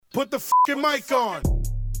Put the fucking mic on.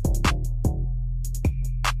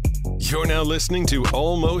 You're now listening to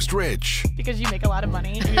Almost Rich. Because you make a lot of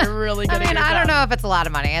money and you're really good at your job. I don't know if it's a lot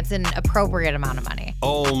of money. It's an appropriate amount of money.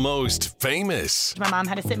 Almost Famous. My mom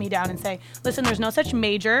had to sit me down and say, listen, there's no such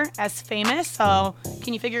major as famous, so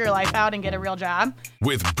can you figure your life out and get a real job?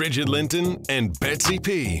 With Bridget Linton and Betsy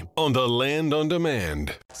P. on the Land on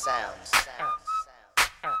Demand.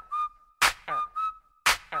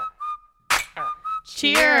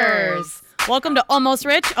 Cheers. Welcome to Almost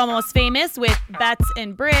Rich, Almost Famous with Bets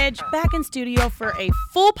and Bridge, back in studio for a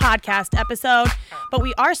full podcast episode. But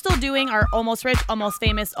we are still doing our Almost Rich, Almost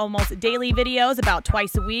Famous, Almost Daily videos about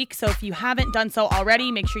twice a week. So if you haven't done so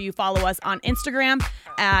already, make sure you follow us on Instagram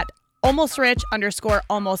at Almost Rich _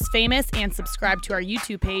 Almost Famous and subscribe to our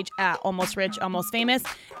YouTube page at Almost Rich, Almost Famous.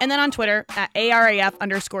 And then on Twitter at ARAF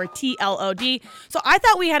 _ TLOD. So I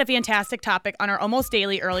thought we had a fantastic topic on our Almost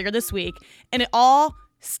Daily earlier this week, and it all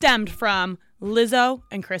stemmed from Lizzo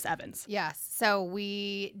and Chris Evans. Yes. So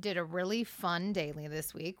we did a really fun daily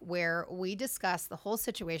this week where we discussed the whole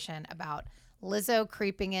situation about Lizzo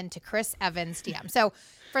creeping into Chris Evans' DM. So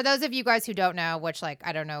for those of you guys who don't know, which I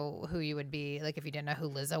don't know who you would be, if you didn't know who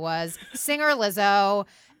Lizzo was, singer Lizzo,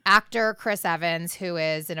 actor Chris Evans, who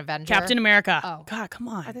is an Avenger. Captain America. Oh. God, come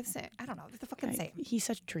on. Are they the same? I don't know. They're the fucking same. He's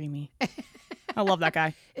such dreamy. I love that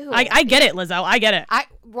guy. Ew. I get it, Lizzo. I get it.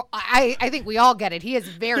 I think we all get it. He is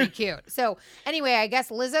very cute. So anyway, I guess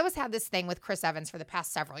Lizzo has had this thing with Chris Evans for the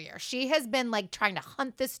past several years. She has been trying to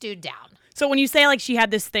hunt this dude down. So when you say she had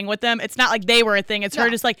this thing with them, it's not like they were a thing. It's her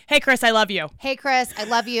just hey, Chris, I love you. Hey, Chris, I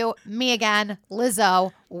love you. Me again.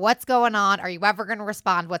 Lizzo, what's going on? Are you ever going to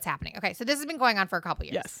respond? What's happening? Okay, so this has been going on for a couple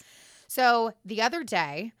years. Yes. So the other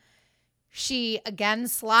day, she again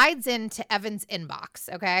slides into Evan's inbox,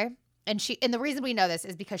 okay? And the reason we know this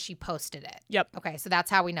is because she posted it. Yep. Okay, so that's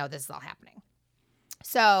how we know this is all happening.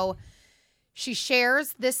 So she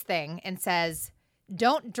shares this thing and says,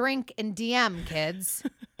 "Don't drink and DM, kids,"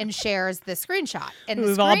 and shares the screenshot. And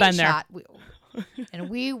We've all been there. And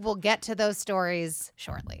we will get to those stories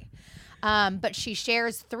shortly. But she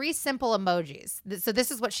shares 3 simple emojis. So this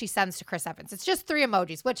is what she sends to Chris Evans. It's just 3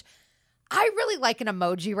 emojis, which I really like an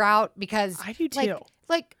emoji route because I do too.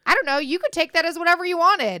 I don't know, you could take that as whatever you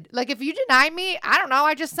wanted. If you deny me, I don't know,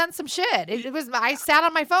 I just sent some shit. It was I sat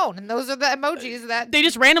on my phone and those are the emojis that they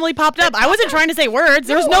just randomly popped up. I wasn't trying to say words.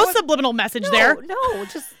 There was no subliminal message there. No,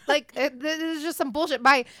 just it was just some bullshit.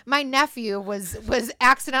 My nephew was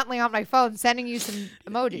accidentally on my phone sending you some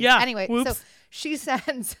emojis. Yeah. Anyway, Whoops. So she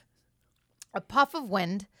sends a puff of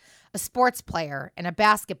wind, a sports player, and a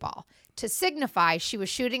basketball to signify she was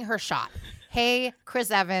shooting her shot. Hey,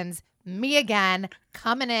 Chris Evans, me again,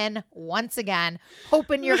 coming in once again,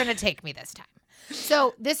 hoping you're going to take me this time.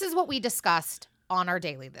 So this is what we discussed on our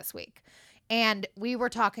daily this week. And we were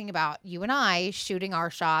talking about you and I shooting our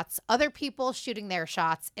shots, other people shooting their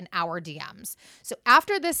shots in our DMs. So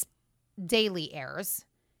after this daily airs,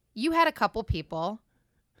 you had a couple people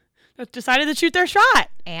Decided to shoot their shot.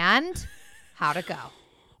 and how'd it go?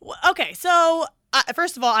 Okay, so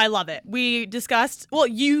first of all, I love it. We discussed,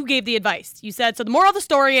 you gave the advice. You said, so the moral of the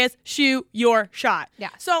story is shoot your shot. Yeah.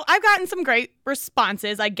 So I've gotten some great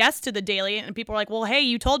responses, I guess, to the daily. And people are like, well, hey,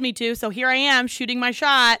 you told me to. So here I am shooting my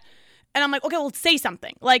shot. And I'm like, okay, well, say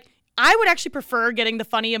something. I would actually prefer getting the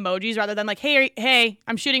funny emojis rather than hey,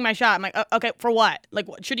 I'm shooting my shot. I'm like, okay, for what?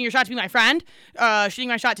 Shooting your shot to be my friend? Shooting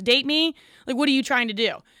my shot to date me? What are you trying to do?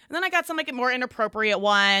 And then I got some more inappropriate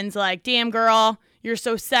ones damn girl, you're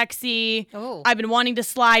so sexy. Oh. I've been wanting to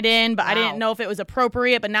slide in, but I Wow. didn't know if it was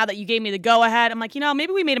appropriate. But now that you gave me the go ahead, I'm like,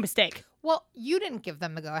 maybe we made a mistake. Well, you didn't give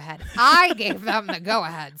them the go-ahead. I gave them the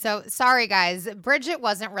go-ahead. So, sorry, guys. Bridget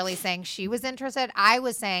wasn't really saying she was interested. I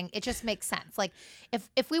was saying it just makes sense.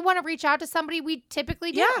 If we want to reach out to somebody, we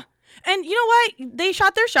typically do. Yeah. And you know what? They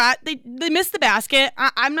shot their shot. They missed the basket.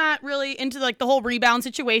 I'm not really into the whole rebound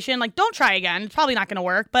situation. Don't try again. It's probably not going to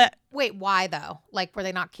work. But Wait, why, though? Were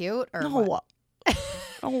they not cute? Or no. what?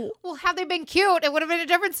 Oh. Well, had they been cute, it would have been a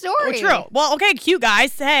different story. True. Well, okay, cute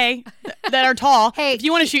guys, hey, that are tall. Hey. If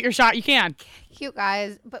you want to shoot your shot, you can. Cute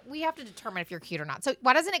guys, but we have to determine if you're cute or not. So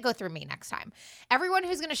why doesn't it go through me next time? Everyone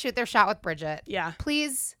who's going to shoot their shot with Bridget, Yeah.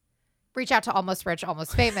 please reach out to Almost Rich,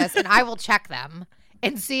 Almost Famous, and I will check them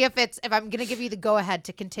and see if I'm going to give you the go-ahead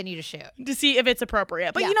to continue to shoot. To see if it's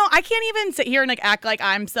appropriate. But, Yeah. I can't even sit here and act like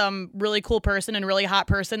I'm some really cool person and really hot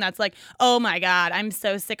person that's oh, my God, I'm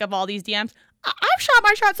so sick of all these DMs. I've shot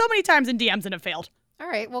my shot so many times in DMs and have failed. All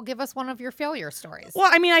right, well, give us one of your failure stories. Well,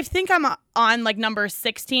 I think I'm on number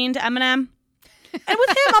 16 to Eminem. And with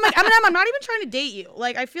him, I'm like, Eminem, I'm not even trying to date you.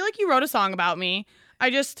 I feel like you wrote a song about me.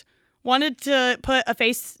 I just wanted to put a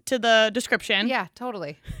face to the description. Yeah,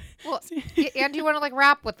 totally. Well, and you want to like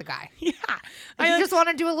rap with the guy. Yeah. You just want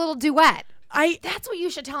to do a little duet. That's what you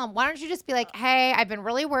should tell him. Why don't you just be like, hey, I've been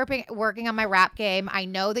really working on my rap game. I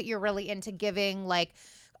know that you're really into giving like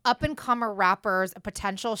up and comer rappers a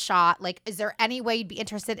potential shot. Like, is there any way you'd be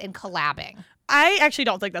interested in collabing? I actually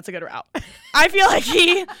don't think that's a good route. I feel like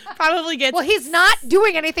he probably gets. Well, he's not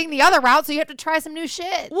doing anything the other route, so you have to try some new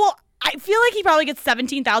shit. Well, I feel like he probably gets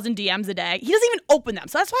 17,000 DMs a day. He doesn't even open them.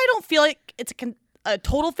 So that's why I don't feel like it's a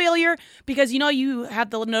total failure, because, you have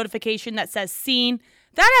the notification that says seen.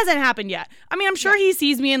 That hasn't happened yet. I mean, I'm sure he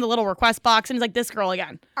sees me in the little request box and he's like, this girl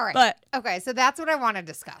again. All right. But okay, so that's what I want to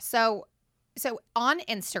discuss. So on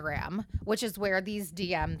Instagram, which is where these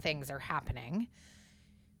DM things are happening,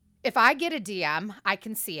 if I get a DM, I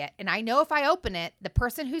can see it. And I know if I open it, the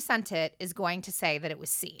person who sent it is going to say that it was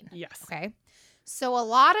seen. Yes. Okay. So a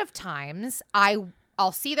lot of times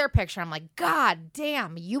I'll see their picture. I'm like, God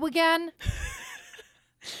damn, you again?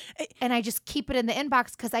 And I just keep it in the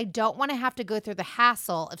inbox because I don't want to have to go through the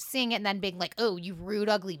hassle of seeing it and then being like, oh, you rude,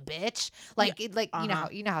 ugly bitch. Like, you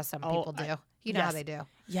know how some people do. You know how they do.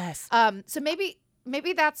 Yes. So maybe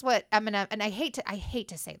that's what Eminem, and I hate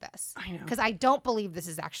to say this, I know, because I don't believe this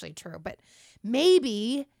is actually true, but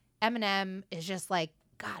maybe Eminem is just like,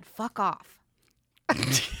 God, fuck off.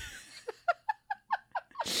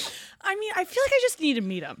 I mean, I feel like I just need to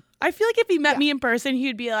meet him. I feel like if he met me in person,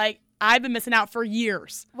 he'd be like, I've been missing out for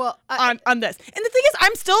years on this. And the thing is,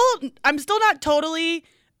 I'm still not totally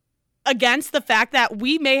against the fact that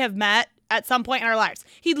we may have met at some point in our lives.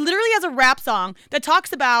 He literally has a rap song that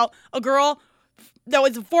talks about a girl that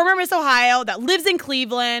was a former Miss Ohio that lives in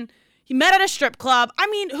Cleveland. He met at a strip club. I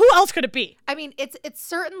mean, who else could it be? I mean, it's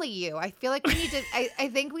certainly you. I feel like we need to. I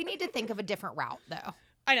think we need to think of a different route, though.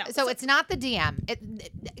 I know. So it's not the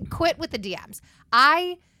DM. Quit with the DMs.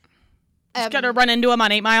 Just gotta run into him on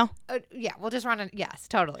 8 Mile. Yeah, we'll just run it. Yes,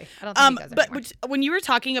 totally. I don't think he does anymore. But when you were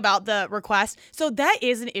talking about the request, so that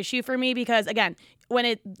is an issue for me, because again,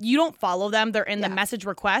 when you don't follow them, they're in the message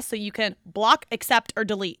request, so you can block, accept, or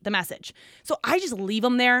delete the message. So I just leave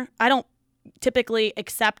them there. I don't typically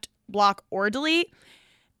accept, block, or delete.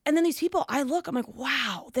 And then these people, I'm like,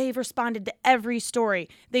 wow, they've responded to every story.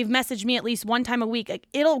 They've messaged me at least one time a week. Like,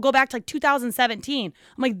 it'll go back to like 2017.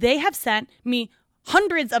 I'm like, they have sent me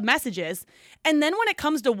hundreds of messages. And then when it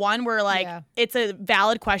comes to one where like it's a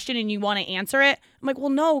valid question and you want to answer it, I'm like, well,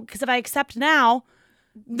 no, because if I accept now,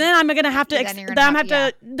 then I'm going to have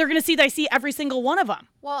to, they're going to see that I see every single one of them.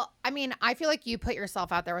 Well, I mean, I feel like you put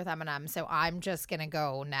yourself out there with Eminem. So I'm just going to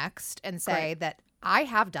go next and say that I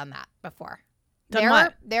have done that before.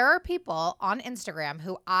 There are people on Instagram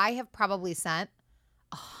who I have probably sent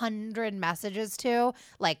 100 messages to,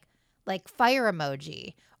 like fire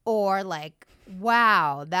emoji, or like,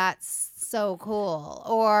 wow, that's so cool,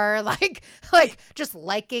 or like just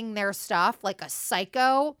liking their stuff like a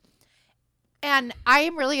psycho. And I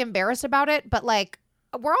am really embarrassed about it, but like,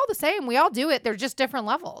 we're all the same. We all do it. They're just different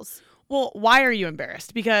levels. Well, why are you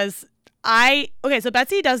embarrassed? Because so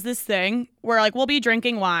Betsy does this thing where like we'll be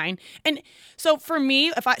drinking wine. And so for me,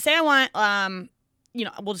 if I say I want,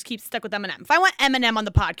 we'll just keep stuck with Eminem. If I want Eminem on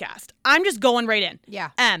the podcast, I'm just going right in.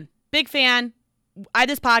 Yeah. Big fan.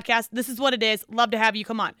 This podcast, this is what it is. Love to have you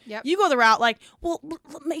come on. Yep. You go the route like, well,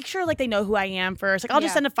 make sure like they know who I am first. Like I'll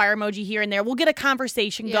just send a fire emoji here and there. We'll get a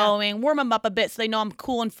conversation going, warm them up a bit so they know I'm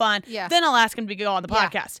cool and fun. Yeah. Then I'll ask them to go on the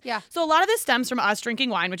podcast. Yeah. So a lot of this stems from us drinking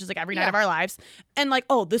wine, which is like every night of our lives. And like,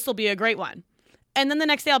 oh, this will be a great one. And then the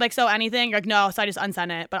next day I'll be like, so anything? You're like, no, so I just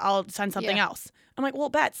unsend it, but I'll send something else. I'm like, well,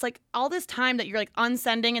 Bets, like all this time that you're like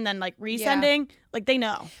unsending and then like resending, like they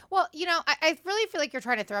know. Well, I really feel like you're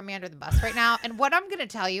trying to throw me under the bus right now. And what I'm going to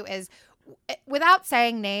tell you is, without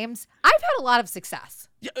saying names, I've had a lot of success.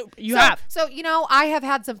 You have. So, I have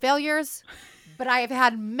had some failures, but I have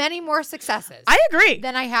had many more successes. I agree.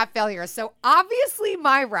 Than I have failures. So obviously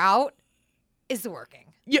my route is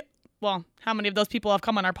working. Yeah. Well, how many of those people have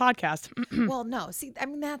come on our podcast? Well, no. See, I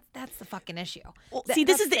mean, that's the fucking issue. Well,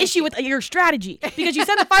 this is the issue with your strategy. Because you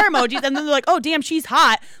send the fire emojis and then they're like, oh, damn, she's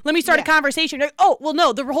hot. Let me start a conversation. You're like, oh, well,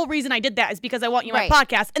 no, the whole reason I did that is because I want you on my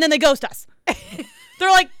podcast. And then they ghost us. They're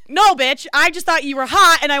like, no, bitch, I just thought you were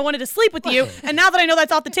hot and I wanted to sleep with you. And now that I know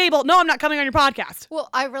that's off the table, no, I'm not coming on your podcast. Well,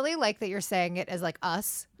 I really like that you're saying it as like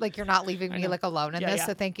us. Like you're not leaving me like alone in this. Yeah.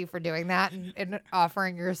 So thank you for doing that and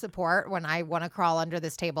offering your support when I want to crawl under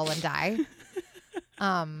this table and die.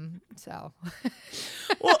 So.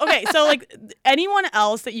 Well, okay. So like anyone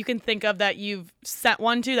else that you can think of that you've sent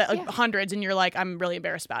one to that like hundreds and you're like, I'm really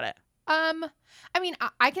embarrassed about it. I mean,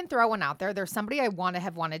 I can throw one out there. There's somebody I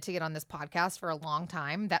have wanted to get on this podcast for a long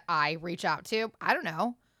time that I reach out to. I don't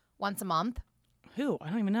know, once a month. Who? I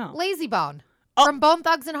don't even know. Lazy Bone. from Bone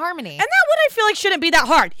Thugs and Harmony. And that one I feel like shouldn't be that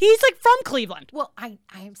hard. He's like from Cleveland. Well,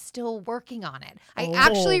 I'm still working on it. I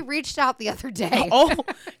actually reached out the other day. Oh,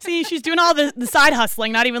 see, she's doing all the side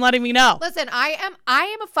hustling, not even letting me know. Listen, I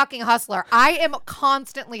am a fucking hustler. I am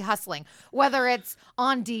constantly hustling, whether it's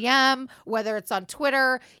on DM, whether it's on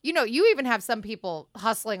Twitter. You know, you even have some people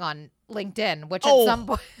hustling on LinkedIn, which at some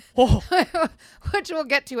point, which we'll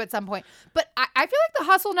get to at some point. But I feel like the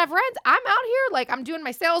hustle never ends. I'm out here, like I'm doing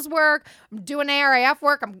my sales work, I'm doing ARAF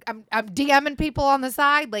work, I'm DMing people on the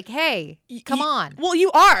side. Like, hey, come on. Well,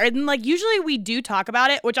 you are, and like usually we do talk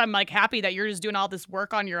about it, which I'm like happy that you're just doing all this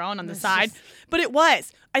work on your own on the side. But it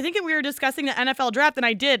was. I think we were discussing the NFL draft, and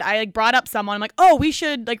I like brought up someone. I'm like, oh, we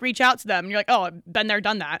should like reach out to them. And you're like, oh, I've been there,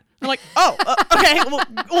 done that. I'm like, oh, okay,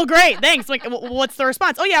 well, great, thanks. Like, what's the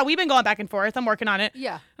response? Oh yeah, we've been going back and forth. I'm working on it.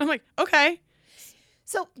 Yeah. I'm like, okay.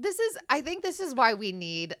 So I think this is why we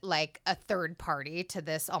need like a third party to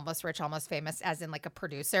this Almost Rich, Almost Famous, as in like a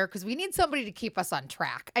producer, because we need somebody to keep us on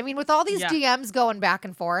track. I mean, with all these DMs going back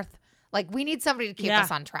and forth, like we need somebody to keep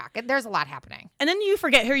us on track. And there's a lot happening. And then you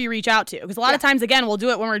forget who you reach out to, because a lot of times, again, we'll do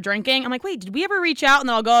it when we're drinking. I'm like, wait, did we ever reach out? And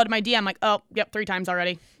then I'll go to my DM, like, oh, yep, 3 times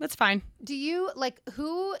already. That's fine. Do you like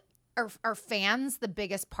who? Are fans the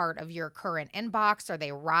biggest part of your current inbox? Are they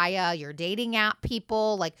Raya, your dating app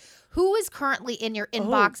people? Like, who is currently in your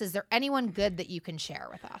inbox? Is there anyone good that you can share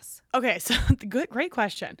with us? Okay, so great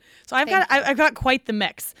question. So I've got quite the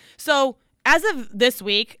mix. So as of this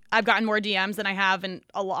week, I've gotten more DMs than I have in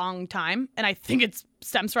a long time, and I think it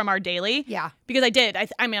stems from our daily. Yeah, because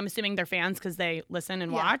I mean, I'm assuming they're fans because they listen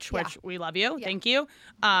and watch, which we love you. Yeah. Thank you.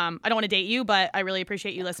 I don't want to date you, but I really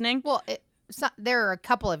appreciate you listening. Well. There are a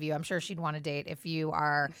couple of you I'm sure she'd want to date if you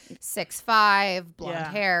are 6'5", blonde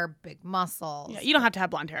hair, big muscles. Yeah, you don't have to have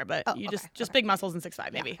blonde hair, but just big muscles and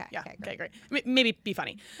 6'5", maybe. Okay, great. Maybe be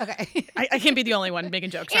funny. Okay. I can't be the only one making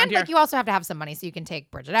jokes around here. And like you also have to have some money so you can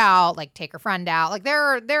take Bridget out, like take her friend out. Like there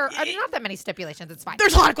are not that many stipulations. It's fine.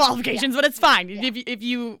 There's a lot of qualifications, but it's fine. Yeah. If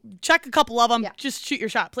you check a couple of them, just shoot your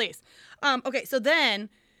shot, please. Okay, so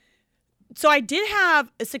I did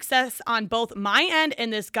have a success on both my end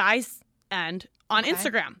and this guy's end on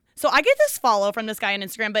Instagram. So I get this follow from this guy on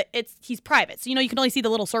Instagram, but he's private. So, you can only see the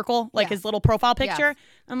little circle, like his little profile picture. Yes.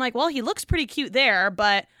 I'm like, well, he looks pretty cute there,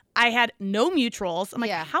 but I had no mutuals. I'm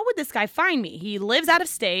like, how would this guy find me? He lives out of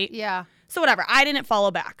state. Yeah. So whatever. I didn't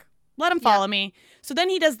follow back. Let him follow me. So then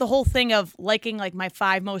he does the whole thing of liking like my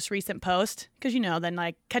 5 most recent posts because, then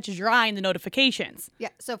like catches your eye in the notifications.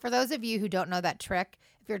 Yeah. So for those of you who don't know that trick,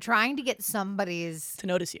 if you're trying to get somebody's to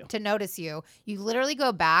notice you, you literally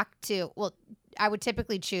go back to, I would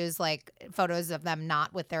typically choose like photos of them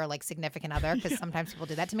not with their like significant other because sometimes people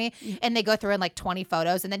do that to me, and they go through in like 20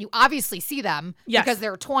 photos and then you obviously see them because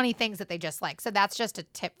there are 20 things that they just like. So that's just a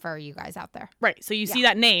tip for you guys out there. Right. So you see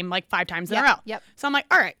that name like 5 times in a row. Yep. So I'm like,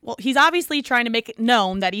 all right, well, he's obviously trying to make it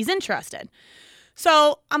known that he's interested.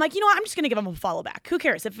 So I'm like, you know what? I'm just going to give him a follow back. Who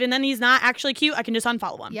cares? And then he's not actually cute, I can just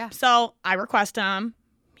unfollow him. Yeah. So I request him.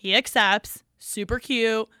 He accepts. Super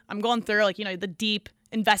cute. I'm going through like, the deep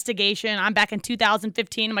investigation. I'm back in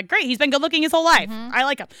 2015. I'm like, great. He's been good looking his whole life. Mm-hmm. I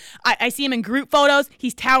like him. I see him in group photos.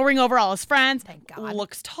 He's towering over all his friends. Thank God.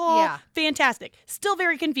 Looks tall. Yeah. Fantastic. Still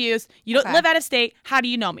very confused. You don't live out of state. How do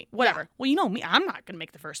you know me? Whatever. Yeah. Well, you know me. I'm not going to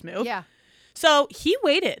make the first move. Yeah. So he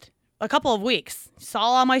waited a couple of weeks. Saw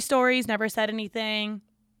all my stories. Never said anything.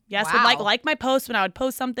 Yes, would like my posts when I would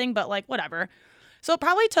post something, but like whatever. So it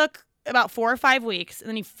probably took about 4 or 5 weeks, and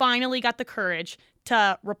then he finally got the courage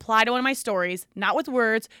to reply to one of my stories, not with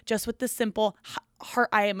words, just with the simple heart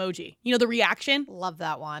eye emoji. The reaction. Love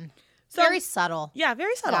that one. So, very subtle. Yeah,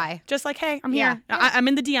 very subtle. Guy. Just like, hey, I'm here. Yeah. I'm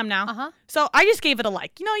in the DM now. Uh-huh. So I just gave it a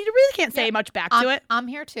like. You really can't say much back to it. I'm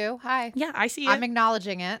here too. Hi. Yeah, I see it. I'm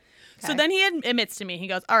acknowledging it. Okay. So then he admits to me, he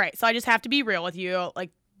goes, all right, so I just have to be real with you. Like,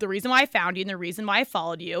 the reason why I found you and the reason why I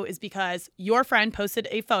followed you is because your friend posted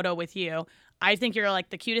a photo with you. I think you're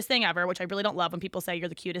like the cutest thing ever, which I really don't love when people say you're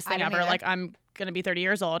the cutest thing ever. Either. Like, I'm going to be 30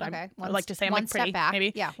 years old. Okay. I like to say I'm like pretty, back.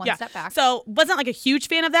 Maybe. Yeah, one step back. So wasn't like a huge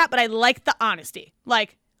fan of that, but I like the honesty.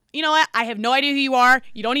 Like, you know what? I have no idea who you are.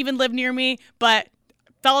 You don't even live near me, but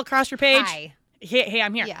fell across your page. Hi. Hey,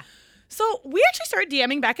 I'm here. Yeah. So we actually started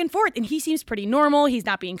DMing back and forth, and he seems pretty normal. He's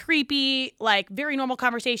not being creepy, like very normal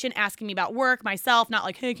conversation, asking me about work, myself, not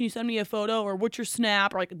like, hey, can you send me a photo or what's your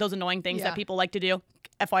snap or like those annoying things that people like to do.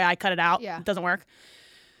 FYI, cut it out. Yeah. It doesn't work.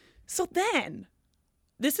 So then,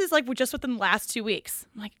 this is like just within the last 2 weeks.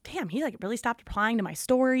 I'm like, damn, he like really stopped replying to my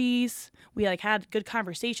stories. We like had good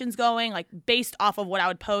conversations going, like based off of what I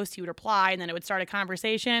would post, he would reply and then it would start a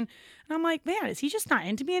conversation. And I'm like, man, is he just not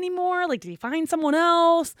into me anymore? Like, did he find someone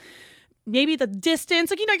else? Maybe the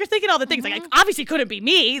distance. Like, you're thinking all the things. Like, obviously couldn't be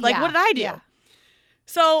me. Like, what did I do? Yeah.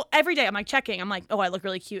 So every day I'm like checking. I'm like, oh, I look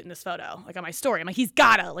really cute in this photo, like on my story. I'm like, he's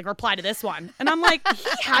gotta like reply to this one. And I'm like,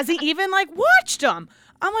 he hasn't even like watched them.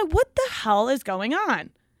 I'm like, what the hell is going on?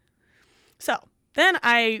 So then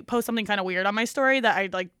I post something kind of weird on my story that I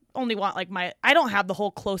like only want like I don't have the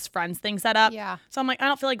whole close friends thing set up. Yeah. So I'm like, I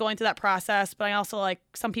don't feel like going through that process, but I also like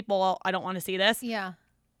some people, I don't want to see this. Yeah.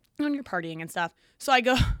 When you're partying and stuff. So I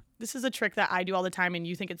go, this is a trick that I do all the time and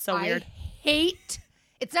you think it's so weird.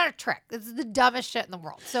 It's not a trick. This is the dumbest shit in the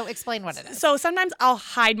world. So explain what it is. So sometimes I'll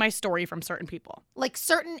hide my story from certain people. Like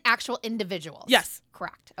certain actual individuals. Yes.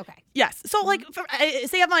 Correct. Okay. Yes. So like,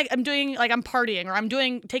 say I'm doing like I'm partying or I'm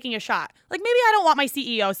taking a shot. Like maybe I don't want my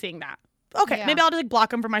CEO seeing that. Okay, Yeah. maybe I'll just like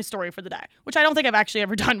block him from my story for the day, which I don't think I've actually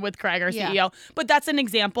ever done with Craig, our Yeah. CEO. But that's an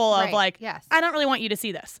example of Right. like, Yes. I don't really want you to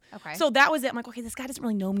see this. Okay. So that was it. I'm like, okay, this guy doesn't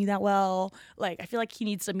really know me that well. Like, I feel like he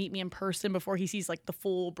needs to meet me in person before he sees like the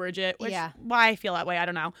full Bridget. Which, Yeah. why I feel that way, I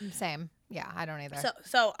don't know. Same. Yeah, I don't either.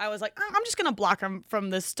 So I was like, I'm just gonna block him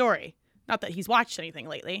from this story. Not that he's watched anything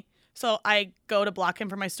lately. So I go to block him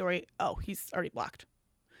from my story. Oh, he's already blocked.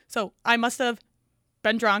 So I must have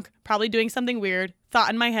been drunk, probably doing something weird, thought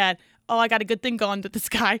in my head, oh, I got a good thing going with this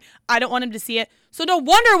guy. I don't want him to see it. So no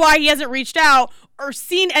wonder why he hasn't reached out or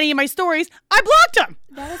seen any of my stories. I blocked him.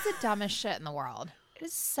 That is the dumbest shit in the world. It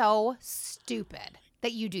is so stupid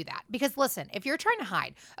that you do that. Because listen, if you're trying to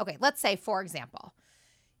hide, okay, let's say, for example,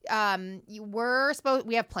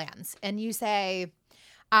 we have plans and you say,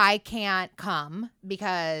 I can't come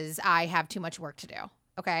because I have too much work to do.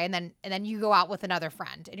 Okay. And then you go out with another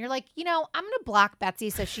friend and you're like, I'm going to block Betsy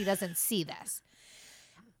so she doesn't see this.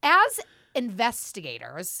 As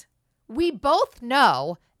investigators, we both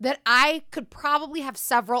know that I could probably have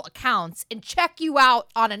several accounts and check you out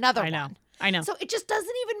on another one. I know. So it just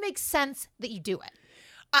doesn't even make sense that you do it.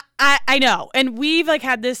 I know. And we've like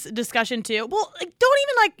had this discussion too. Well, like, don't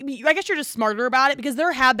even I guess you're just smarter about it because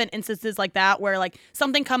there have been instances like that where like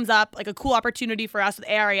something comes up, like a cool opportunity for us with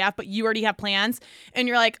AREF, but you already have plans and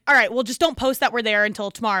you're like, all right, well just don't post that we're there until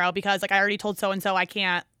tomorrow because like I already told so-and-so I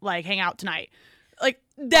can't like hang out tonight. Like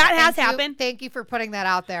that has happened. Thank you for putting that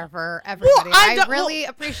out there for everybody. I really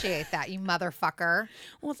appreciate that, you motherfucker.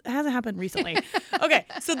 Well, it hasn't happened recently. Okay,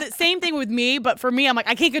 so the same thing with me, but for me, I'm like,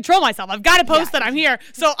 I can't control myself. I've got to post that I'm here,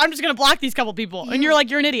 so I'm just going to block these couple people. And you're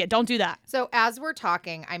like, you're an idiot. Don't do that. So as we're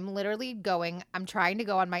talking, I'm trying to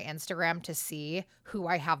go on my Instagram to see who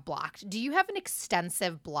I have blocked. Do you have an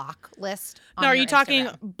extensive block list on Now, are your you talking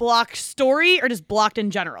Instagram? blocked story or just blocked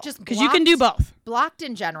in general? Just because you can do both. Blocked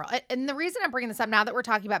in general. And the reason I'm bringing this up now that we're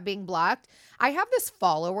talking about being blocked, I have this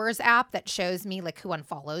followers app that shows me like who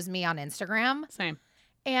unfollows me on Instagram. Same.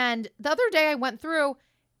 And the other day I went through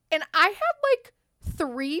and I had like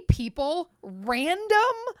 3 people, random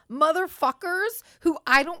motherfuckers who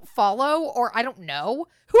I don't follow or I don't know,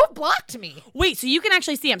 who have blocked me. Wait, so you can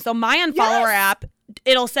actually see them. So my unfollower app,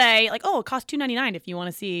 it'll say like, oh, it costs $2.99 if you want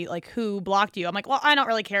to see like who blocked you. I'm like, well, I don't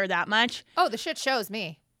really care that much. Oh, the shit shows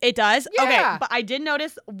me. It does? Yeah. Okay, but I did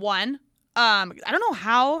notice one. I don't know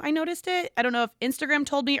how I noticed it. I don't know if Instagram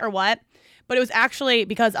told me or what, but it was actually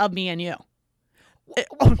because of me and you.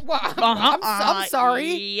 I'm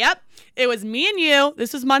sorry. Yep. It was me and you.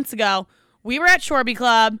 This was months ago. We were at Shorby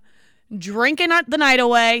Club, drinking the night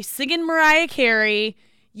away, singing Mariah Carey.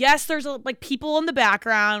 Yes, there's like people in the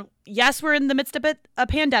background. Yes, we're in the midst of a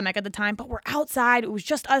pandemic at the time, but we're outside. It was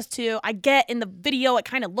just us two. I get in the video, it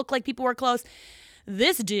kind of looked like people were close.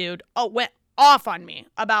 This dude went off on me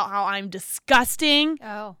about how I'm disgusting.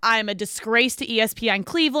 Oh. I'm a disgrace to ESPN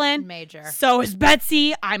Cleveland. Major. So is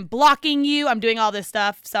Betsy. I'm blocking you. I'm doing all this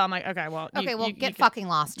stuff. So I'm like, okay, well. Get fucking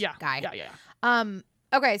lost, guy. Yeah.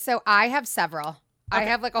 Okay, so I have several. Okay. I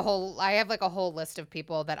have like a whole list of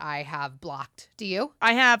people that I have blocked. Do you?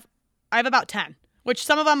 I have about 10, which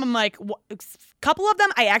some of them I'm like, a couple of them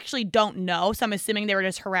I actually don't know. So I'm assuming they were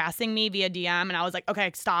just harassing me via DM. And I was like,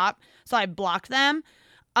 okay, stop. So I blocked them.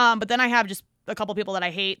 But then I have just a couple people that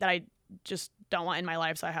I hate that I just don't want in my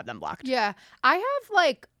life. So I have them blocked. Yeah. I have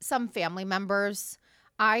like some family members.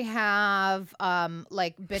 I have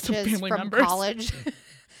like bitches from college.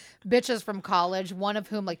 Bitches from college, one of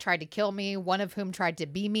whom like tried to kill me, one of whom tried to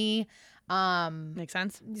be me. Makes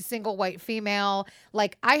sense. Single white female.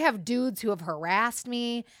 Like I have dudes who have harassed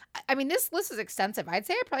me. I mean, this list is extensive. I'd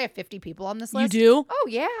say I probably have 50 people on this list. You do? Oh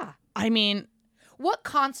yeah. I mean, what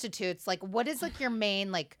constitutes like what is like your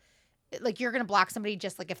main like you're gonna block somebody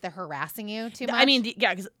just like if they're harassing you too much? I mean,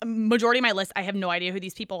 yeah, because majority of my list, I have no idea who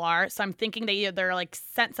these people are. So I'm thinking they either like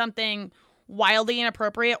sent something wildly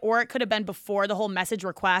inappropriate, or it could have been before the whole message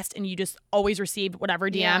request and you just always received whatever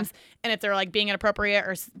DMs. Yeah. And if they're like being inappropriate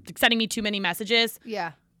or sending me too many messages,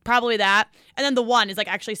 yeah, probably that. And then the one is like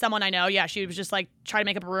actually someone I know. Yeah, she was just like trying to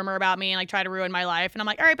make up a rumor about me and like try to ruin my life. And I'm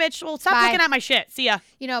like, all right, bitch, well, stop Bye. looking at my shit. See ya.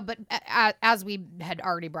 You know, but as we had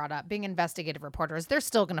already brought up, being investigative reporters, they're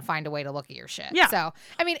still going to find a way to look at your shit. Yeah. So,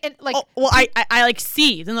 I mean, and like, Oh, well, I like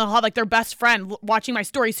see, then they'll have like their best friend watching my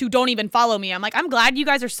stories who don't even follow me. I'm like, I'm glad you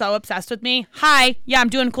guys are so obsessed with me. Hi. Yeah, I'm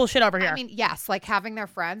doing cool shit over here. I mean, yes, like having their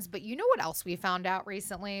friends, but you know what else we found out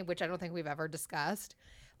recently, which I don't think we've ever discussed?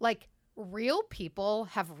 Like, real people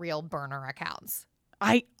have real burner accounts.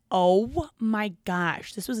 Oh my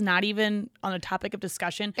gosh. This was not even on a topic of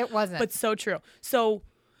discussion. It wasn't. But so true. So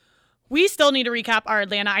we still need to recap our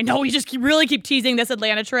Atlanta. I know we just really keep teasing this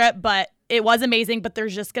Atlanta trip, but it was amazing. But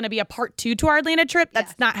there's just going to be a part 2 to our Atlanta trip.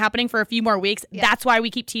 That's not happening for a few more weeks. Yeah. That's why we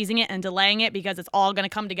keep teasing it and delaying it, because it's all going to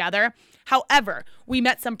come together. However, we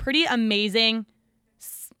met some pretty amazing,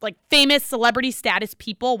 like famous celebrity status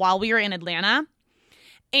people while we were in Atlanta.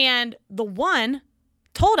 And the one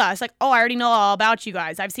told us like, oh, I already know all about you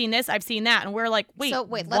guys. I've seen this, I've seen that. And we're like, wait,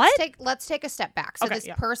 what? Let's take a step back. So okay, this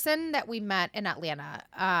person that we met in Atlanta,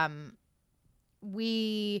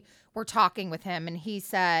 we were talking with him and he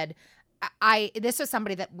said, this was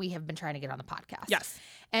somebody that we have been trying to get on the podcast. Yes.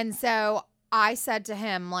 And so I said to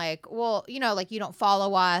him, like, well, you know, like, you don't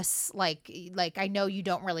follow us. Like I know you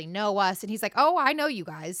don't really know us. And he's like, oh, I know you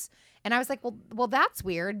guys. And I was like, well, that's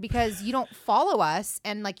weird because you don't follow us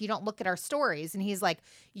and like you don't look at our stories. And he's like,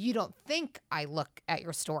 you don't think I look at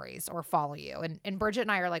your stories or follow you. And Bridget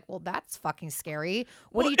and I are like, well, that's fucking scary.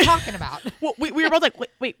 What are you talking about? Well, we were both like,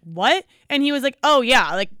 wait, what? And he was like, oh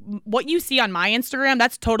yeah, like what you see on my Instagram,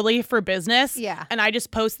 that's totally for business. Yeah. And I just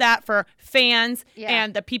post that for fans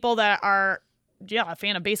and the people that are a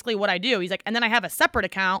fan of basically what I do. He's like, and then I have a separate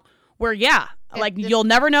account where you'll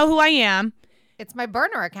never know who I am. It's my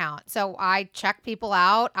burner account. So I check people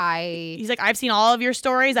out. He's like, I've seen all of your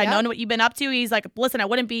stories. I know what you've been up to. He's like, listen, I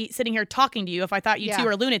wouldn't be sitting here talking to you if I thought you two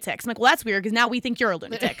were lunatics. I'm like, well, that's weird because now we think you're a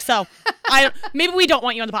lunatic. So maybe we don't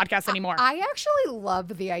want you on the podcast anymore. I actually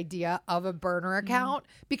love the idea of a burner account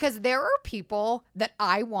because there are people that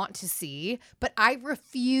I want to see, but I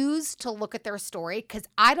refuse to look at their story because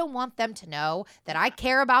I don't want them to know that I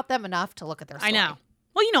care about them enough to look at their story. I know.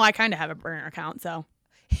 Well, you know, I kind of have a burner account, so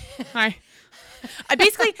I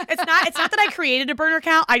basically, it's not that I created a burner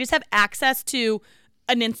account. I just have access to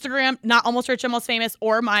an Instagram, not Almost Rich, Almost Famous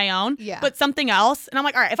or my own, but something else. And I'm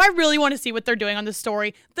like, all right, if I really want to see what they're doing on this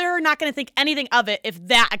story, they're not going to think anything of it if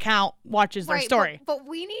that account watches their story. But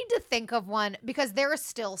we need to think of one because there is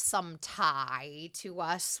still some tie to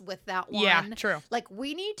us with that one. Yeah, true. Like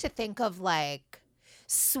we need to think of like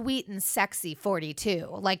Sweet and Sexy 42,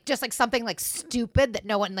 like just like something like stupid that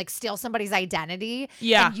no one like steal somebody's identity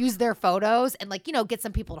and use their photos and like, you know, get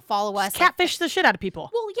some people to follow us. Catfish the shit out of people.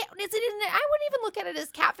 Well, yeah, I wouldn't even look at it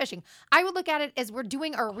as catfishing. I would look at it as we're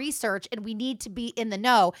doing our research and we need to be in the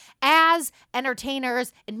know as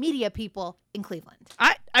entertainers and media people in Cleveland.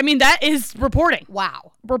 I mean, that is reporting.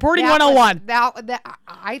 Wow. Reporting 101.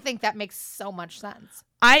 I think that makes so much sense.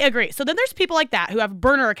 I agree. So then there's people like that who have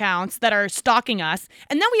burner accounts that are stalking us.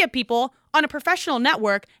 And then we have people on a professional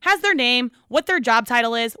network, has their name, what their job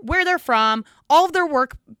title is, where they're from, all of their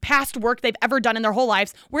work, past work they've ever done in their whole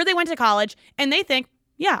lives, where they went to college. And they think,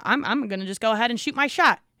 yeah, I'm going to just go ahead and shoot my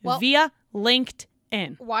shot via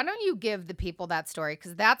LinkedIn. Why don't you give the people that story?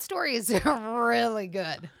 Because that story is really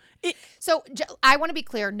good. So I want to be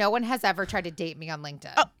clear. No one has ever tried to date me on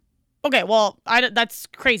LinkedIn. Oh, okay. Well, that's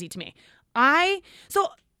crazy to me. So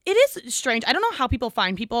it is strange. I don't know how people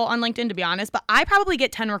find people on LinkedIn, to be honest, but I probably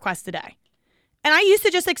get 10 requests a day. And I used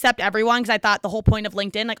to just accept everyone because I thought the whole point of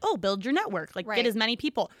LinkedIn, like, oh, build your network, like get as many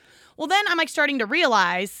people. Well, then I'm like starting to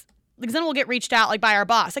realize, because then we'll get reached out like by our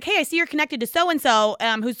boss. Like, hey, I see you're connected to so-and-so,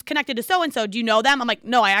 who's connected to so-and-so. Do you know them? I'm like,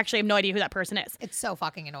 no, I actually have no idea who that person is. It's so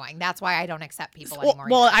fucking annoying. That's why I don't accept people anymore.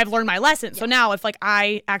 Well, I've learned my lesson. Yeah. So now if like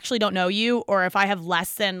I actually don't know you or if I have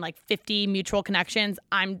less than like 50 mutual connections,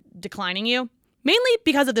 I'm declining you. Mainly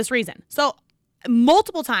because of this reason. So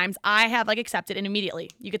multiple times I have like accepted and immediately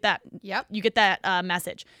you get that. Yep. You get that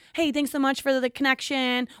message. Hey, thanks so much for the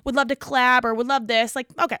connection. Would love to collab or would love this. Like,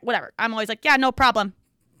 okay, whatever. I'm always like, yeah, no problem.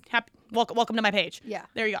 Welcome to my page. Yeah.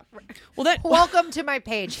 There you go. Well, then welcome to my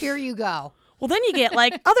page. Here you go. Well, then you get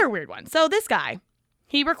like other weird ones. So this guy,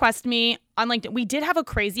 he requested me on LinkedIn. We did have a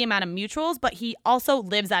crazy amount of mutuals, but he also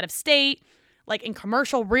lives out of state, like in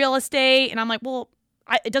commercial real estate. And I'm like, well,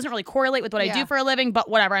 it doesn't really correlate with what I do for a living, but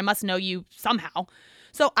whatever. I must know you somehow.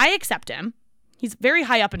 So I accept him. He's very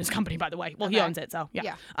high up in his company, by the way. Well, he owns it, so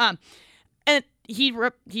yeah. And he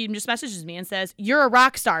just messages me and says, "You're a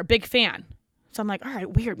rock star, big fan." So I'm like, all right,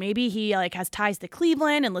 weird. Maybe he like has ties to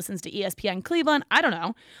Cleveland and listens to ESPN Cleveland. I don't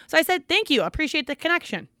know. So I said, thank you. Appreciate the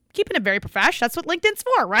connection. Keeping it very professional. That's what LinkedIn's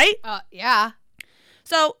for, right? Yeah.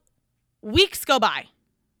 So weeks go by.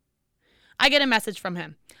 I get a message from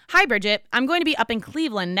him. Hi, Bridget. I'm going to be up in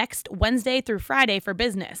Cleveland next Wednesday through Friday for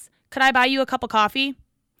business. Could I buy you a cup of coffee?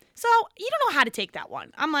 So you don't know how to take that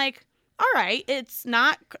one. I'm like, all right, it's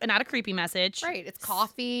not a creepy message. Right. It's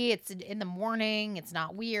coffee. It's in the morning. It's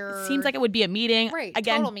not weird. Seems like it would be a meeting. Right.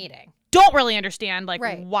 Again, Total meeting. Don't really understand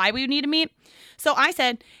Right. why we would need to meet. So I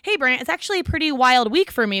said, hey, Brant, it's actually a pretty wild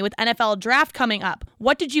week for me with NFL draft coming up.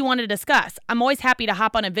 What did you want to discuss? I'm always happy to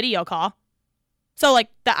hop on a video call. So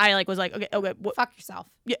I was like, okay. Fuck yourself.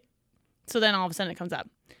 Yeah. So then all of a sudden it comes up.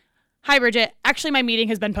 Hi, Bridget. Actually, my meeting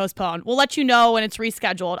has been postponed. We'll let you know when it's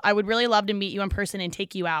rescheduled. I would really love to meet you in person and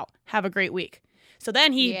take you out. Have a great week. So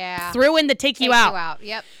then he threw in the take you out.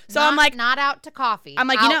 Yep. So I'm like, not out to coffee. I'm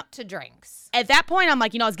like, out to drinks. At that point, I'm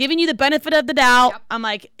like, I was giving you the benefit of the doubt. Yep. I'm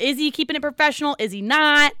like, is he keeping it professional? Is he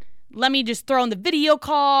not? Let me just throw in the video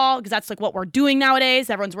call because that's like what we're doing nowadays.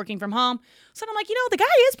 Everyone's working from home. So I'm like, the guy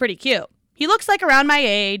is pretty cute. He looks like around my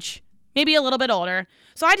age, maybe a little bit older.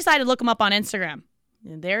 So I decided to look him up on Instagram.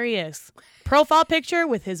 And there he is. Profile picture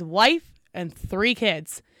with his wife and 3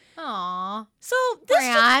 kids. Aw. So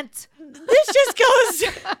Brant. this just goes.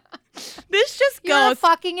 You're a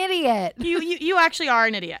fucking idiot. You actually are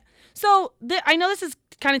an idiot. So I know this is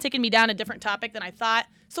kind of taking me down a different topic than I thought.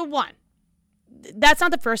 So one, that's not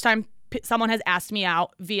the first time someone has asked me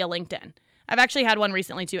out via LinkedIn. I've actually had one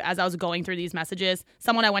recently too. As I was going through these messages,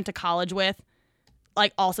 someone I went to college with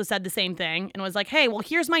also said the same thing and was like, hey, well,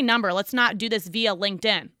 here's my number. Let's not do this via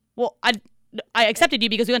LinkedIn. Well, I accepted you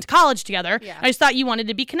because we went to college together. Yeah. I just thought you wanted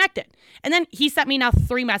to be connected. And then he sent me now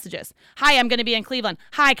 3 messages. Hi, I'm going to be in Cleveland.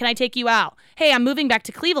 Hi, can I take you out? Hey, I'm moving back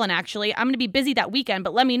to Cleveland, actually. I'm going to be busy that weekend,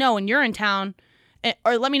 but let me know when you're in town,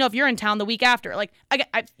 or let me know if you're in town the week after.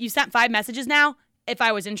 You sent 5 messages now. If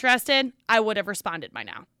I was interested, I would have responded by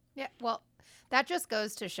now. Yeah, well, that just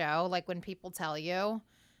goes to show, when people tell you,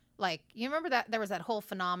 you remember that there was that whole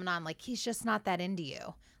phenomenon, he's just not that into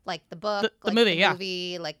you. The book, the movie, the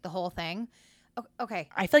movie, the whole thing. Okay.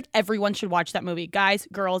 I feel like everyone should watch that movie. Guys,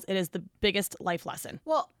 girls, it is the biggest life lesson.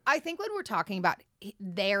 Well, I think when we're talking about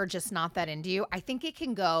they're just not that into you, I think it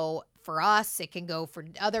can go for us. It can go for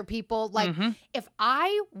other people. If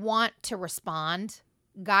I want to respond,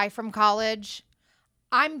 guy from college,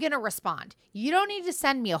 I'm going to respond. You don't need to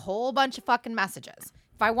send me a whole bunch of fucking messages.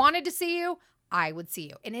 If I wanted to see you, I would see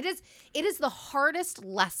you. And it is the hardest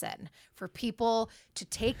lesson for people to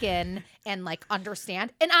take in and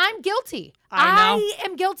understand. And I'm guilty. I know. I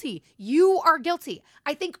am guilty. You are guilty.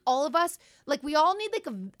 I think all of us, we all need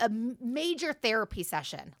a major therapy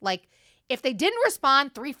session. If they didn't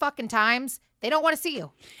respond 3 fucking times, they don't want to see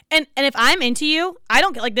you. And if I'm into you, I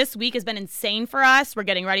don't get this week has been insane for us. We're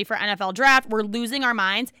getting ready for NFL draft. We're losing our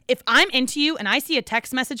minds. If I'm into you and I see a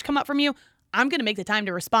text message come up from you, I'm going to make the time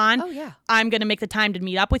to respond. Oh, yeah. I'm going to make the time to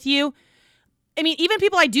meet up with you. I mean, even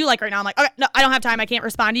people I do like right now, I'm like, okay, no, I don't have time. I can't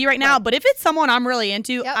respond to you right now. But if it's someone I'm really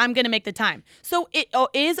into, Yep. I'm going to make the time. So it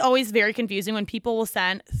is always very confusing when people will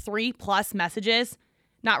send 3+ messages,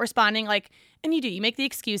 not responding. And you make the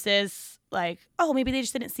excuses oh, maybe they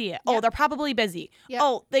just didn't see it. Oh, Yep. they're probably busy. Yep.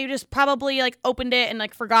 Oh, they just probably opened it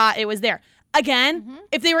and forgot it was there. Again,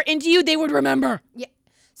 if they were into you, they would remember. Yeah.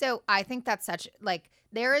 So I think that's such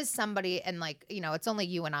there is somebody and it's only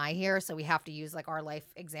you and I here, so we have to use our life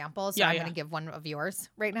examples. So Yeah, I'm yeah. going to give one of yours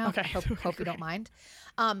right now. Okay. Hope you don't mind.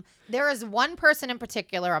 There is one person in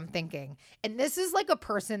particular I'm thinking, and this is a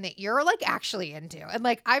person that you're actually into. And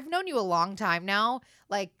I've known you a long time now.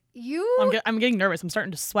 I'm getting nervous. I'm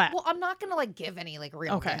starting to sweat. Well, I'm not gonna give any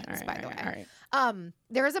real Okay. names, All right, by the all way. right, all right.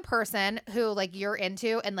 There is a person who you're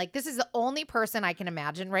into, and this is the only person I can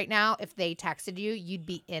imagine right now. If they texted you, you'd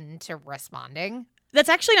be into responding. That's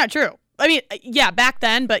actually not true. I mean, yeah, back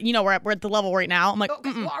then, but we're at the level right now. I'm like,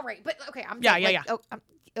 Okay, well, all right, but okay, I'm Yeah, saying, yeah.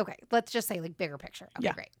 okay, let's just say bigger picture. Okay,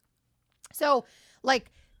 Yeah. great. So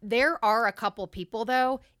there are a couple people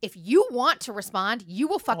though. If you want to respond, you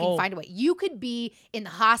will fucking find a way. You could be in the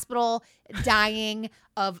hospital dying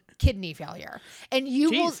of kidney failure, and you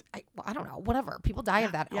will. Jeez. I don't know. Whatever. People die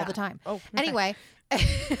of that all yeah. the time. Oh, okay. Anyway.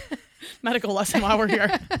 Medical lesson while we're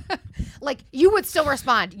here. You would still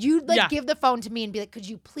respond. You'd Yeah. give the phone to me and be like, could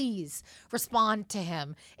you please respond to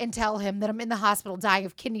him and tell him that I'm in the hospital dying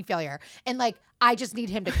of kidney failure. And I just need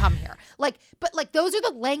him to come here. But those are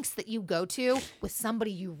the lengths that you go to with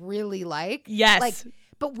somebody you really like. Yes.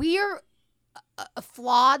 But we are a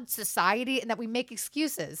flawed society in that we make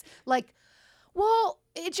excuses. Well,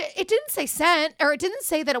 it didn't say sent, or it didn't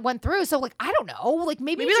say that it went through. So, like, I don't know. Like,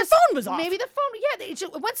 maybe their phone was off. Maybe the phone,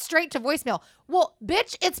 it went straight to voicemail. Well,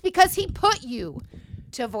 bitch, it's because he put you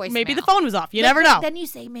to voicemail. Maybe the phone was off. You never know. Then you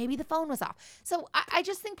say maybe the phone was off. So I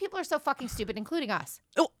just think people are so fucking stupid, including us.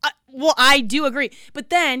 Oh, well, I do agree. But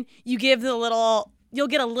then you give you'll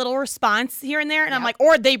get a little response here and there. And I'm like,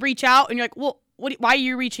 or they reach out and you're like, well, why are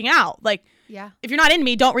you reaching out? Like, if you're not into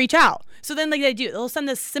me, don't reach out. So then like they'll send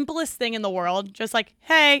the simplest thing in the world, just like,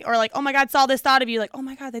 hey, or like, oh my God, saw this, thought of you. Like, oh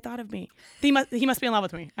my God, they thought of me. He must be in love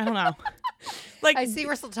with me. I don't know. Like, I see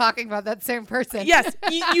we're still talking about that same person. Yes.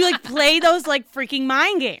 You like play those like freaking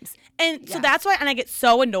mind games. And so that's why, and I get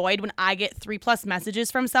so annoyed when I get 3+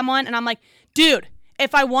 messages from someone and I'm like, dude,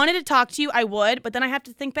 if I wanted to talk to you, I would, but then I have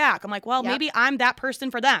to think back. I'm like, well, maybe I'm that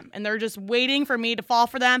person for them and they're just waiting for me to fall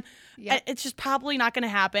for them. Yep. It's just probably not going to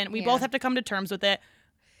happen. We both have to come to terms with it.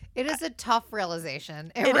 It is a tough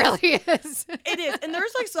realization. It really is. It is. And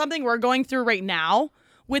there's like something we're going through right now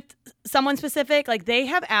with someone specific. Like they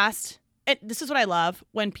have asked, and this is what I love,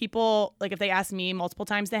 when people, like if they ask me multiple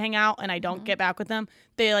times to hang out and I don't get back with them,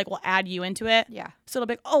 they like will add you into it. Yeah. So it'll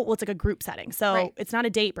be like, oh, well, it's like a group setting. So it's not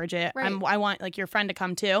a date, Bridget. Right. I want like your friend to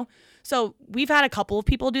come too. So we've had a couple of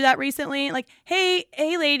people do that recently. Like, hey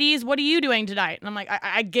ladies, what are you doing tonight? And I'm like,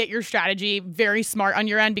 I get your strategy. Very smart on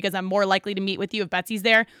your end because I'm more likely to meet with you if Betsy's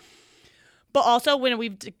there. But also when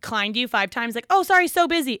we've declined you 5 times, like, oh, sorry, so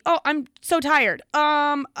busy. Oh, I'm so tired.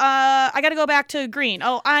 I got to go back to Green.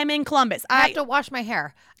 Oh, I'm in Columbus. I have to wash my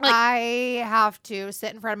hair. Like, I have to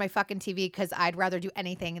sit in front of my fucking TV because I'd rather do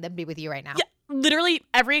anything than be with you right now. Yeah, literally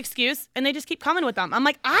every excuse, and they just keep coming with them. I'm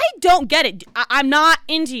like, I don't get it. I'm not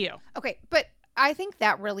into you. Okay, but I think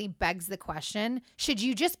that really begs the question, should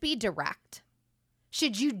you just be direct?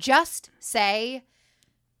 Should you just say,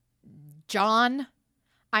 John,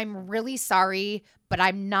 I'm really sorry, but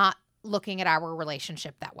I'm not looking at our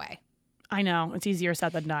relationship that way? I know. It's easier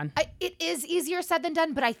said than done. It is easier said than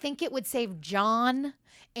done, but I think it would save John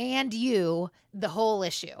and you the whole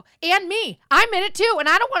issue. And me. I'm in it too, and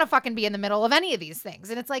I don't want to fucking be in the middle of any of these things.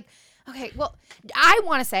 And it's like, okay, well, I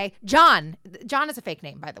want to say, John is a fake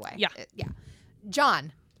name, by the way. Yeah.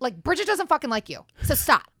 John, like, Bridget doesn't fucking like you. So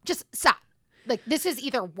stop. Just stop. Like, this is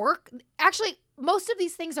either work. Actually, most of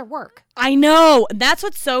these things are work. I know. That's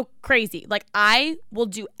what's so crazy. Like, I will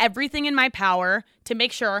do everything in my power to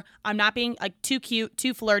make sure I'm not being like too cute,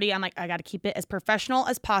 too flirty. I'm like, I got to keep it as professional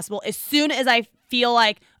as possible. As soon as I feel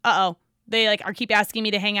like, they like keep asking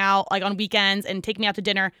me to hang out like on weekends and take me out to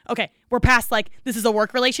dinner. Okay, we're past like, this is a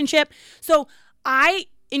work relationship. So and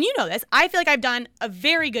you know this, I feel like I've done a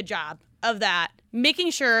very good job of that,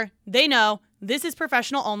 making sure they know this is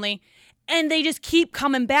professional only. And they just keep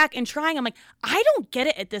coming back and trying. I'm like, I don't get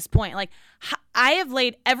it at this point. Like, I have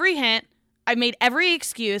laid every hint. I've made every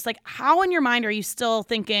excuse. Like, how in your mind are you still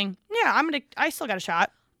thinking, yeah, I still got a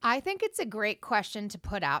shot? I think it's a great question to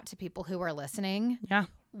put out to people who are listening. Yeah.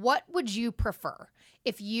 What would you prefer?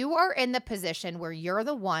 If you are in the position where you're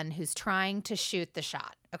the one who's trying to shoot the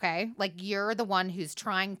shot, okay? Like, you're the one who's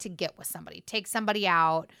trying to get with somebody, take somebody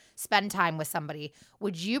out, spend time with somebody.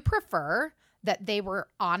 Would you prefer that they were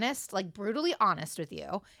honest, like brutally honest with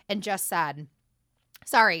you, and just said,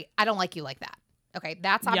 sorry, I don't like you like that? Okay,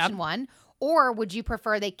 that's option one. Or would you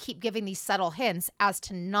prefer they keep giving these subtle hints as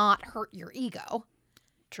to not hurt your ego?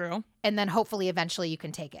 True. And then hopefully eventually you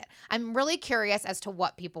can take it. I'm really curious as to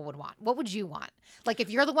what people would want. What would you want? Like,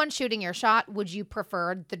 if you're the one shooting your shot, would you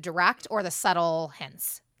prefer the direct or the subtle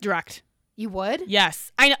hints? Direct. You would?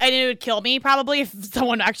 Yes. I know it would kill me probably if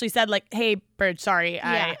someone actually said like, hey, Bridge, sorry.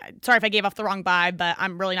 Sorry if I gave off the wrong vibe, but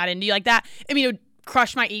I'm really not into you like that. I mean, it would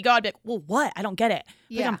crush my ego. I'd be like, well, what? I don't get it.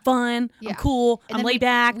 Like, I'm fun. I'm cool. I'm laid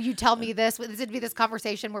back. You tell me this. This would be this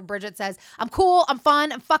conversation where Bridget says, I'm cool. I'm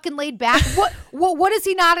fun. I'm fucking laid back. What is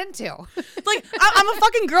he not into? Like, I'm a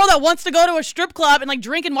fucking girl that wants to go to a strip club and like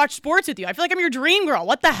drink and watch sports with you. I feel like I'm your dream girl.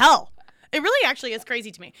 What the hell? It really actually is crazy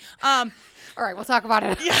to me. All right, we'll talk about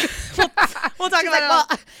it. Yeah, we'll talk about it.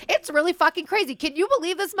 Well, it's really fucking crazy. Can you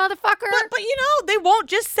believe this motherfucker? But you know, they won't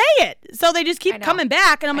just say it. So they just keep coming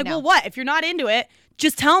back. And I'm like, well, what? If you're not into it,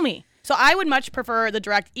 just tell me. So I would much prefer the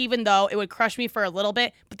direct, even though it would crush me for a little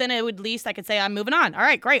bit. But then it would, at least I could say, I'm moving on. All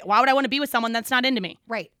right, great. Why would I want to be with someone that's not into me?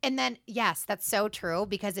 Right. And then, yes, that's so true.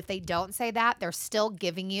 Because if they don't say that, they're still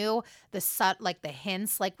giving you the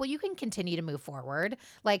hints. Like, well, you can continue to move forward.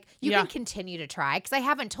 Like, you can continue to try. Because I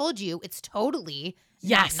haven't told you it's totally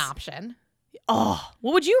not an option. Oh,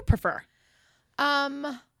 what would you prefer?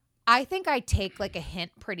 I think I take like a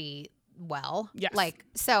hint pretty well. Yes. Like,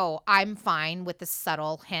 so I'm fine with the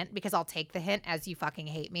subtle hint because I'll take the hint as you fucking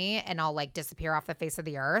hate me and I'll like disappear off the face of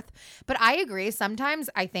the earth. But I agree. Sometimes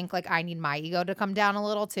I think like I need my ego to come down a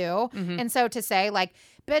little too. And so to say like,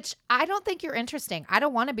 bitch, I don't think you're interesting. I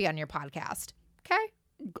don't want to be on your podcast. Okay.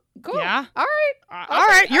 Cool. Yeah. All right. All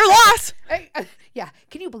right. Your loss. Yeah.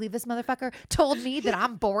 Can you believe this motherfucker told me that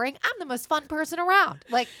I'm boring? I'm the most fun person around.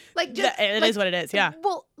 Like just It is what it is. Yeah.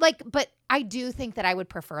 Well, like, but I do think that I would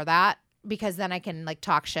prefer that because then I can like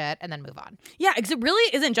talk shit and then move on. Yeah, because it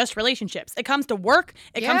really isn't just relationships. It comes to work.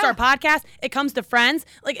 It comes to Yeah. our podcast. It comes to friends.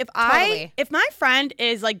 Like Totally. if my friend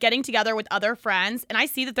is like getting together with other friends and I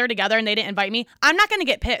see that they're together and they didn't invite me, I'm not going to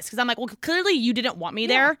get pissed because I'm like, well, clearly you didn't want me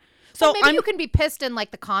there. So Well, maybe you can be pissed in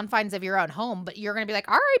like the confines of your own home, but you're gonna be like,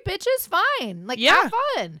 all right, bitches, fine. Like, Yeah. have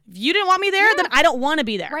fun. if you didn't want me there, then I don't want to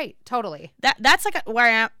be there. Right. Totally. That's like where I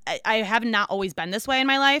am. I have not always been this way in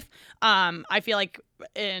my life. I feel like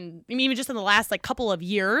even just in the last like couple of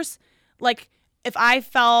years, like if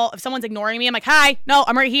someone's ignoring me, I'm like, hi, no,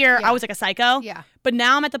 I'm right here. Yeah. I was like a psycho. Yeah. But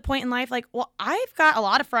now I'm at the point in life like, well, I've got a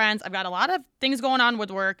lot of friends. I've got a lot of things going on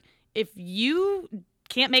with work. If you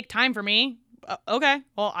can't make time for me, okay,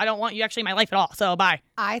 well, I don't want you actually in my life at all. So bye.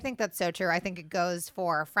 I think that's so true. I think it goes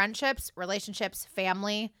for friendships, relationships,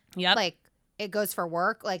 family. Yep. Like it goes for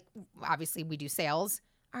work. Like obviously we do sales.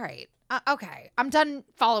 All right. Okay. I'm done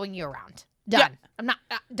following you around. Done. Yeah. I'm not.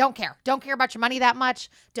 Don't care. Don't care about your money that much.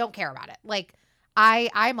 Don't care about it. Like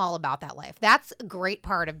I'm all about that life. That's a great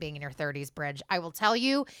part of being in your 30s, Bridge. I will tell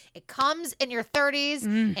you, it comes in your 30s,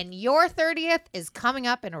 and your 30th is coming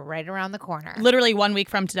up and right around the corner. Literally 1 week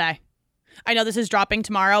from today. I know this is dropping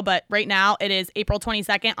tomorrow, but right now it is April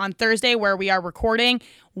 22nd on Thursday where we are recording.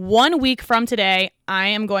 1 week from today, I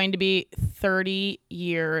am going to be 30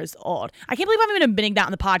 years old. I can't believe I'm even admitting that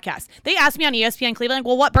on the podcast. They asked me on ESPN Cleveland,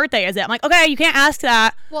 well, what birthday is it? I'm like, okay, you can't ask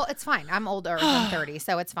that. Well, it's fine. I'm older than 30,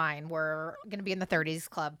 so it's fine. We're going to be in the 30s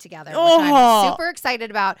club together, which Oh. I'm super excited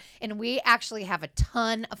about. And we actually have a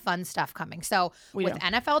ton of fun stuff coming. So We with do.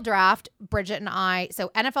 NFL Draft, Bridget and I, so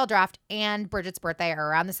NFL Draft and Bridget's birthday are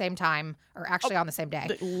around the same time, or actually on the same day.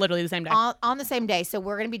 Literally the same day. On the same day. So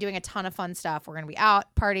we're going to be doing a ton of fun stuff. We're going to be out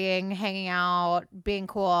partying, hanging out, being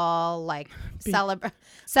cool, like celebrating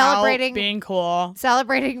Out, being cool.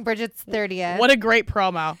 celebrating Bridget's 30th. What a great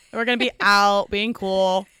promo. We're going to be out, being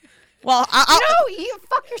cool. Well, You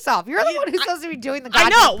fuck yourself. You're the one who's supposed to be doing the I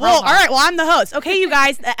goddamn know. Well, promo. all right. Well, I'm the host. Okay, you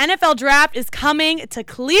guys, the NFL draft is coming to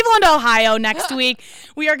Cleveland, Ohio next week.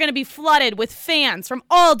 We are going to be flooded with fans from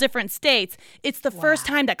all different states. It's the first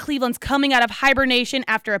time that Cleveland's coming out of hibernation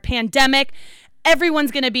after a pandemic. Everyone's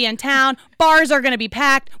going to be in town. Bars are going to be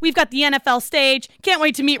packed. We've got the NFL stage. Can't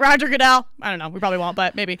wait to meet Roger Goodell. I don't know. We probably won't,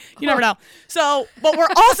 but maybe. You never know. So, but we're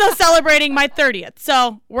also celebrating my 30th.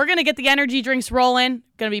 So we're going to get the energy drinks rolling.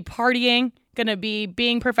 Going to be partying. Going to be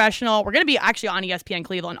being professional. We're going to be actually on ESPN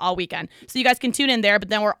Cleveland all weekend. So you guys can tune in there. But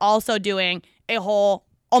then we're also doing a whole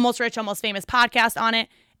Almost Rich, Almost Famous podcast on it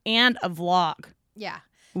and a vlog. Yeah.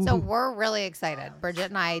 So we're really excited. Bridget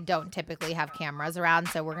and I don't typically have cameras around,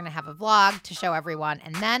 so we're going to have a vlog to show everyone.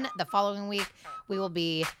 And then the following week, we will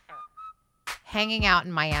be hanging out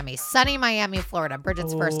in Miami, sunny Miami, Florida,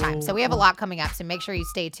 Bridget's first time. So we have a lot coming up, so make sure you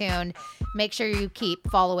stay tuned. Make sure you keep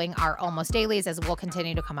following our Almost Dailies as we'll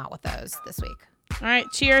continue to come out with those this week. All right.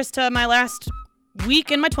 Cheers to my last week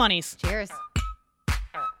in my 20s. Cheers.